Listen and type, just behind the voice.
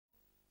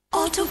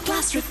Auto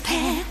glass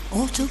repair,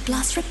 auto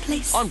glass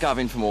replace. I'm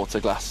Gavin from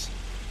Autoglass.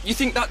 You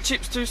think that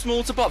chip's too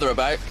small to bother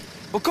about?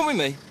 Well, come with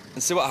me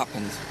and see what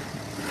happens.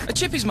 A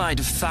chip is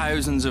made of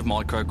thousands of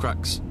micro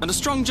cracks, and a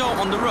strong jolt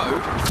on the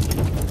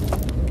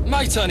road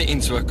may turn it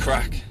into a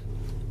crack.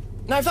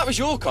 Now, if that was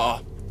your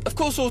car, of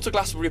course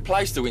Autoglass will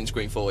replace the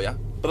windscreen for you,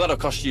 but that'll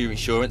cost you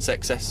insurance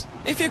excess.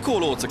 If you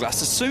call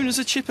Autoglass as soon as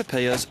a chip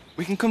appears,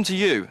 we can come to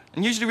you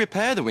and usually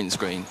repair the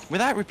windscreen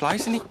without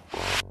replacing it.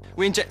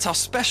 We inject our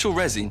special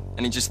resin,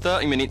 and in just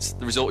 30 minutes,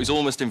 the result is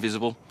almost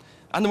invisible,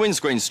 and the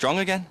windscreen's strong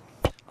again.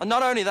 And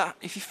not only that,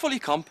 if you fully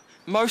comp,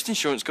 most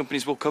insurance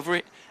companies will cover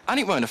it, and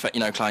it won't affect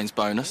your no claims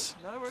bonus.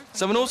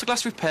 So an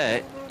Autoglass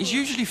repair is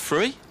usually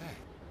free.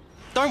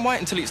 Don't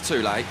wait until it's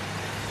too late.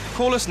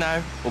 Call us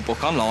now or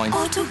book online.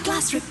 Auto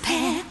glass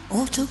repair,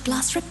 auto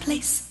glass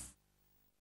replace.